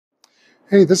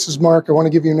Hey, this is Mark. I want to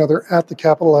give you another At the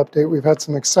Capitol update. We've had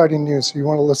some exciting news, so you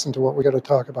want to listen to what we got to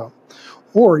talk about.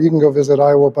 Or you can go visit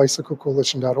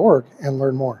iowabicyclecoalition.org and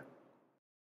learn more.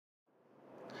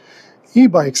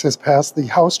 E-Bikes has passed the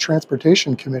House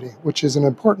Transportation Committee, which is an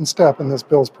important step in this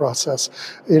bill's process,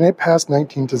 and it passed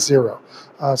 19-0.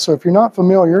 So if you're not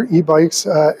familiar, e-bikes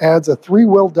adds a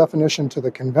three-wheel definition to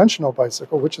the conventional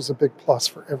bicycle, which is a big plus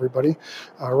for everybody.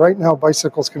 Right now,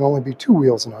 bicycles can only be two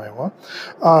wheels in Iowa.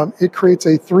 It creates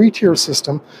a three-tier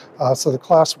system. So the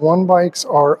Class 1 bikes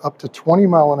are up to 20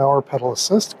 mile an hour pedal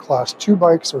assist, Class 2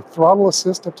 bikes are throttle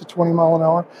assist up to 20 mile an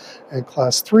hour, and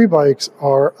Class 3 bikes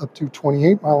are up to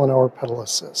 28 mile an hour pedal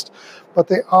assist. But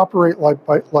they operate like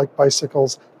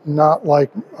bicycles, not like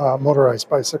motorized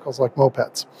bicycles like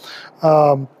mopeds.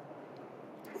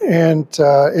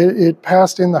 It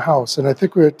passed in the House, and I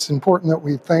think it's important that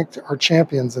we thank our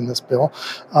champions in this bill.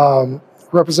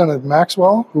 Representative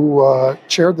Maxwell, who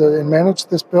chaired and managed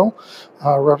this bill,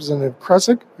 Representative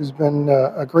Kresick, who's been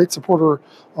a great supporter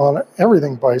on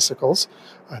everything bicycles.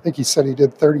 I think he said he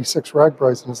did 36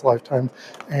 RAGBRAIs in his lifetime,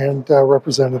 and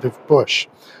Representative Bush.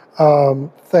 A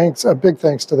big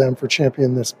thanks to them for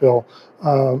championing this bill.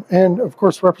 And of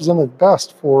course, Representative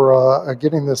Best for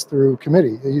getting this through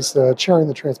committee. He's chairing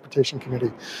the Transportation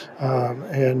Committee,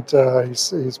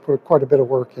 he's put quite a bit of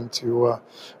work into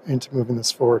moving this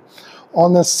forward.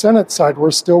 On the Senate side,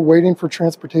 we're still waiting for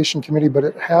Transportation Committee, but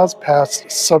it has passed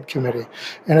subcommittee.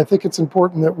 And I think it's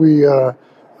important that we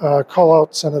call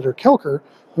out Senator Kelker,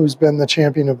 who's been the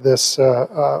champion of this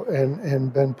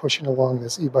and been pushing along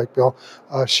this e-bike bill.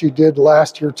 She did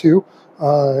last year too,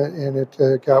 and it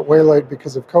got waylaid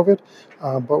because of COVID,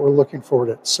 but we're looking forward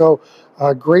to it. So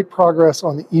great progress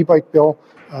on the e-bike bill.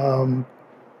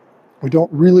 We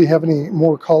don't really have any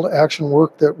more call to action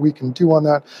work that we can do on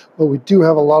that, but we do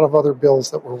have a lot of other bills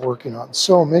that we're working on.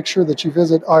 So make sure that you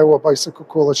visit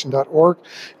iowabicyclecoalition.org.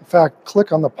 In fact,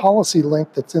 click on the policy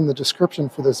link that's in the description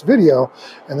for this video,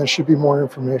 and there should be more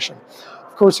information.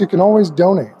 Of course, you can always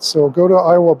donate. So go to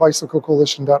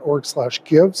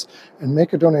iowabicyclecoalition.org/gives and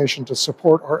make a donation to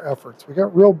support our efforts. We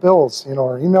got real bills,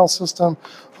 our email system,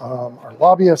 our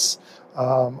lobbyists,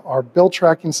 our bill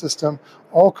tracking system,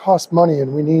 all cost money,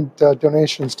 and we need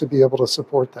donations to be able to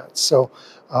support that. So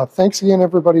thanks again,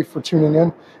 everybody, for tuning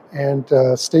in, and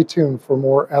stay tuned for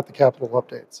more At the Capitol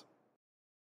updates.